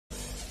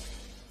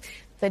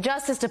The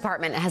Justice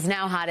Department has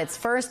now had its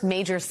first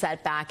major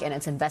setback in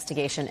its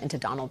investigation into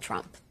Donald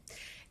Trump.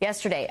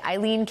 Yesterday,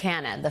 Aileen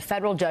Cannon, the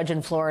federal judge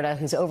in Florida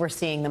who's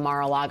overseeing the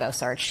Mar-a-Lago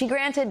search, she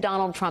granted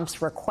Donald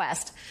Trump's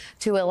request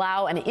to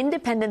allow an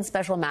independent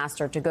special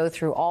master to go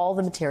through all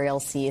the material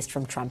seized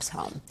from Trump's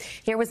home.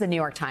 Here was the New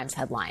York Times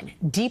headline: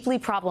 "Deeply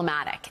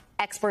problematic.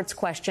 Experts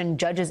question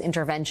judge's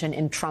intervention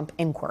in Trump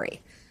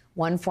inquiry."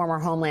 One former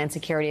Homeland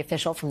Security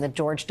official from the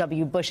George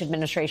W. Bush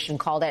administration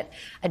called it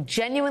a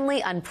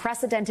genuinely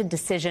unprecedented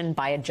decision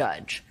by a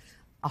judge.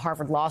 A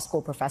Harvard Law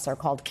School professor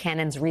called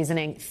Cannon's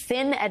reasoning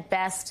thin at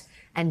best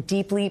and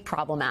deeply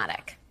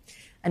problematic.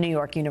 A New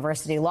York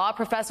University law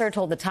professor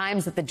told The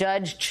Times that the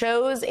judge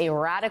chose a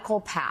radical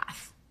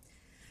path.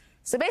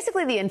 So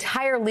basically, the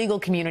entire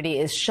legal community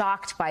is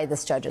shocked by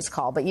this judge's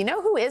call. But you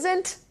know who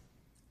isn't?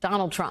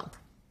 Donald Trump.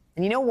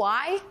 And you know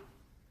why?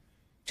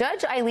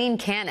 Judge Aileen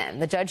Cannon,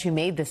 the judge who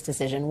made this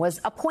decision,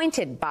 was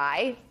appointed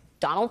by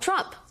Donald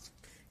Trump.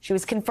 She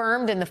was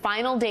confirmed in the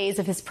final days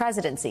of his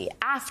presidency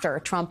after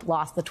Trump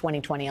lost the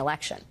 2020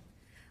 election.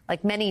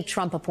 Like many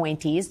Trump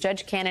appointees,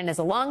 Judge Cannon is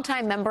a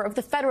longtime member of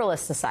the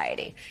Federalist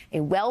Society,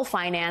 a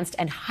well-financed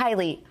and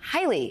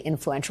highly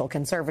influential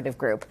conservative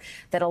group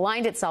that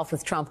aligned itself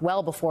with Trump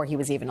well before he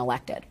was even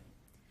elected.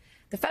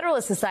 The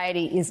Federalist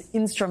Society is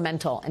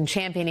instrumental in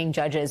championing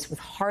judges with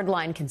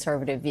hardline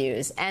conservative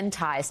views and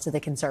ties to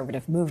the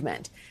conservative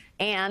movement,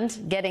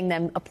 and getting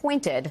them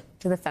appointed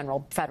to the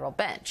federal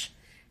bench.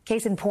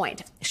 Case in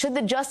point, should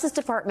the Justice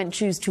Department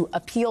choose to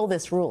appeal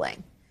this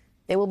ruling,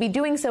 they will be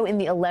doing so in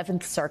the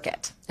 11th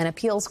Circuit, an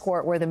appeals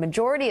court where the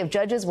majority of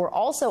judges were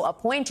also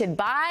appointed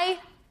by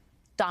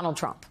Donald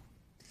Trump.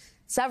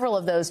 Several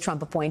of those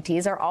Trump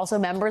appointees are also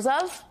members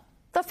of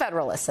the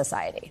Federalist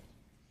Society.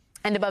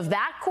 And above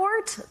that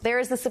court, there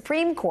is the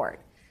Supreme Court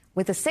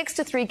with a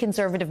 6-3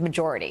 conservative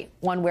majority,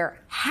 one where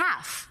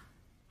half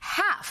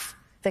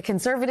the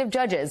conservative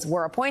judges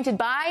were appointed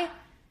by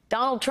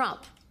Donald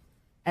Trump.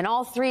 And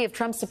all three of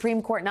Trump's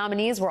Supreme Court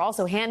nominees were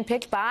also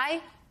handpicked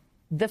by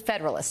the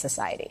Federalist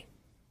Society.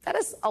 That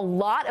is a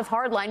lot of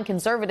hardline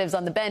conservatives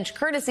on the bench,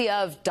 courtesy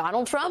of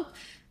Donald Trump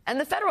and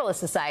the Federalist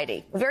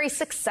Society, a very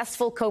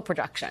successful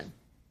co-production.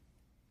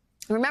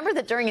 Remember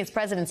that during his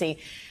presidency,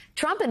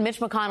 Trump and Mitch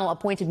McConnell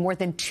appointed more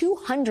than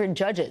 200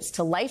 judges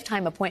to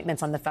lifetime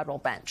appointments on the federal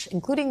bench,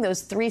 including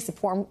those 3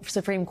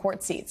 Supreme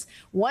Court seats,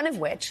 one of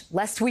which,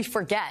 lest we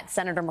forget,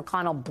 Senator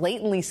McConnell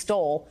blatantly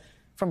stole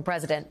from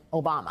President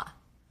Obama.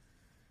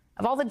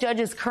 Of all the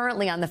judges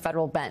currently on the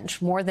federal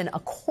bench, more than a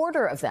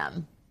quarter of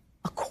them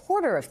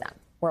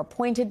were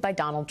appointed by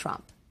Donald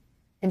Trump.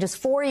 In just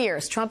 4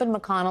 years, Trump and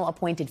McConnell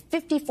appointed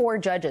 54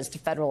 judges to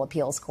federal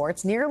appeals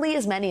courts, nearly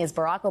as many as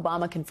Barack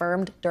Obama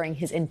confirmed during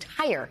his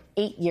entire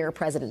 8-year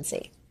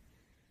presidency.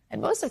 And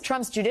most of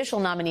Trump's judicial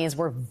nominees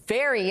were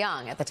very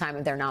young at the time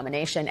of their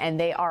nomination, and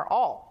they are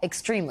all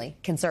extremely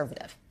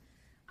conservative.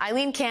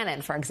 Aileen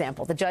Cannon, for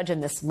example, the judge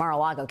in this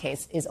Mar-a-Lago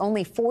case, is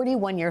only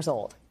 41 years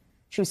old.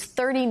 She was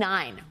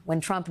 39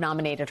 when Trump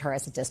nominated her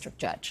as a district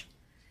judge.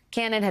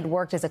 Cannon had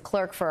worked as a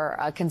clerk for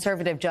a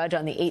conservative judge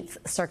on the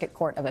 8th Circuit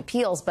Court of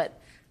Appeals, but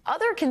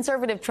other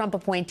conservative Trump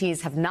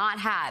appointees have not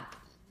had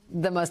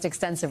the most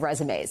extensive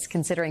resumes,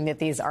 considering that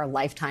these are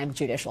lifetime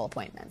judicial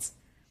appointments.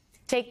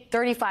 Take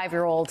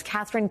 35-year-old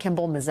Catherine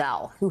Kimball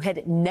Mizelle, who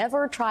had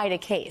never tried a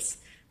case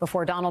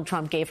before Donald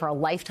Trump gave her a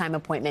lifetime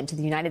appointment to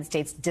the United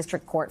States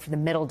District Court for the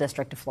Middle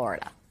District of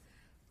Florida.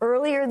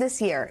 Earlier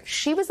this year,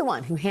 she was the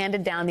one who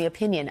handed down the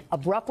opinion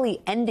abruptly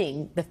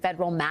ending the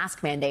federal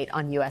mask mandate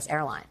on U.S.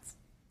 airlines.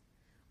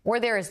 Or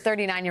there is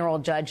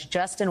 39-year-old Judge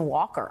Justin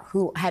Walker,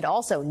 who had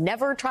also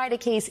never tried a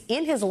case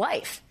in his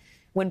life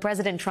when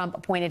President Trump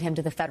appointed him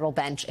to the federal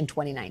bench in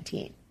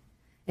 2019.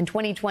 In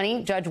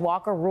 2020, Judge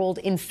Walker ruled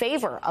in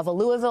favor of a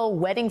Louisville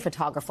wedding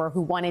photographer who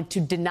wanted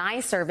to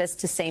deny service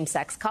to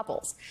same-sex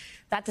couples.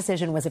 That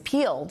decision was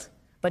appealed,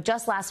 but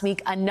just last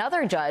week,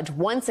 another judge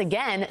once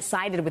again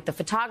sided with the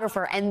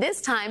photographer, and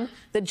this time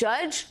the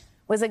judge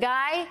was a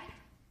guy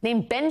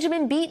named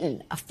Benjamin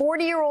Beaton, a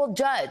 40-year-old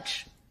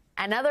judge,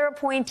 another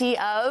appointee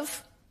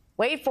of,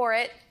 wait for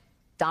it,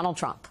 Donald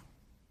Trump.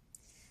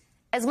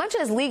 As much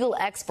as legal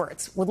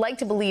experts would like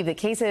to believe that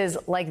cases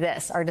like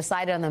this are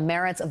decided on the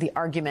merits of the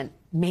argument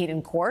made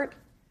in court,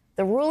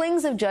 the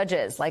rulings of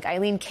judges like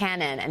Aileen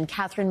Cannon and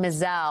Catherine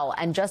Mizelle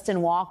and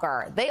Justin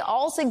Walker, they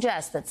all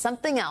suggest that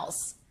something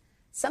else,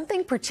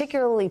 something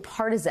particularly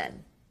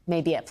partisan,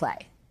 may be at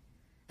play.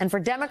 And for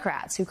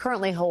Democrats who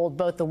currently hold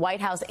both the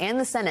White House and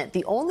the Senate,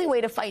 the only way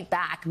to fight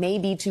back may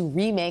be to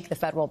remake the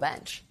federal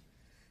bench.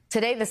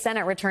 Today, the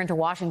Senate returned to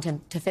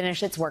Washington to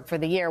finish its work for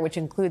the year, which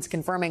includes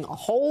confirming a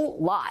whole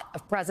lot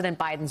of President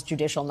Biden's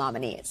judicial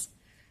nominees.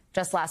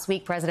 Just last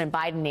week, President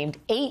Biden named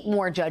 8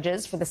 more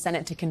judges for the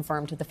Senate to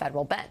confirm to the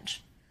federal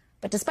bench.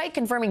 But despite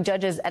confirming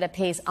judges at a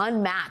pace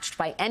unmatched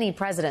by any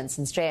president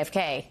since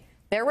JFK,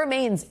 there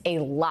remains a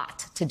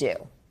lot to do.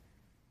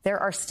 There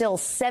are still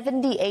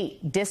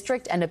 78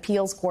 district and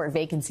appeals court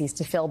vacancies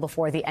to fill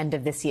before the end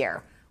of this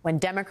year, when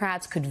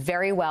Democrats could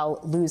very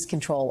well lose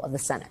control of the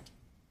Senate.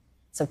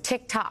 So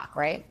tick-tock,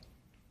 right?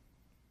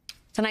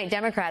 Tonight,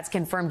 Democrats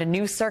confirmed a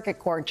new circuit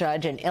court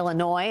judge in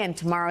Illinois, and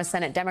tomorrow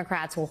Senate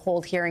Democrats will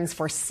hold hearings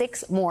for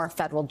 6 more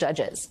federal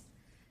judges.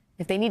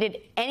 If they needed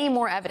any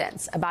more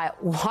evidence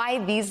about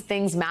why these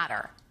things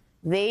matter,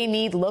 they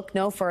need look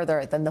no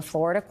further than the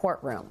Florida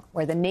courtroom,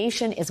 where the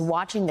nation is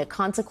watching the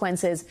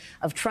consequences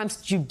of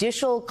Trump's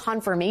judicial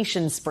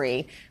confirmation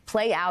spree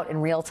play out in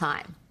real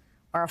time,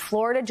 where a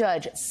Florida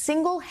judge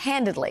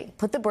single-handedly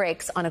put the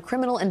brakes on a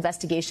criminal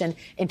investigation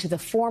into the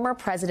former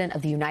president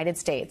of the United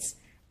States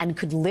and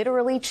could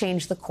literally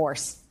change the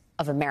course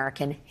of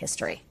American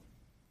history.